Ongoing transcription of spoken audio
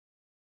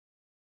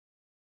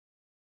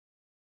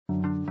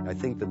I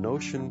think the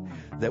notion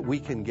that we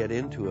can get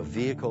into a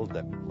vehicle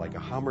that, like a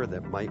Hummer,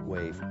 that might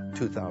weigh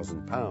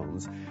 2,000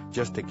 pounds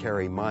just to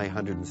carry my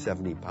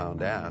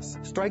 170-pound ass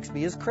strikes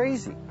me as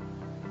crazy.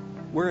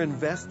 We're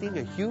investing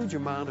a huge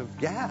amount of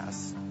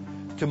gas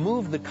to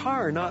move the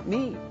car, not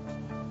me.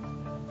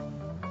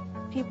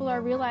 People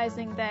are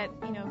realizing that,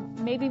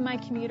 maybe my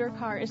commuter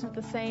car isn't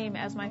the same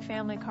as my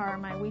family car or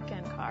my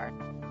weekend car.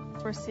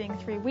 We're seeing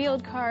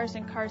three-wheeled cars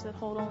and cars that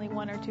hold only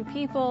one or two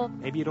people.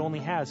 Maybe it only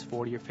has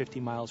 40 or 50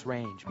 miles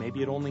range.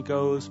 Maybe it only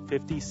goes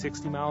 50,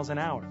 60 miles an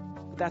hour.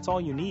 But that's all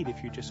you need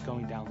if you're just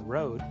going down the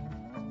road.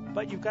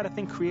 But you've got to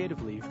think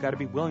creatively. You've got to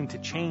be willing to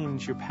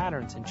change your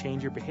patterns and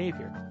change your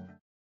behavior.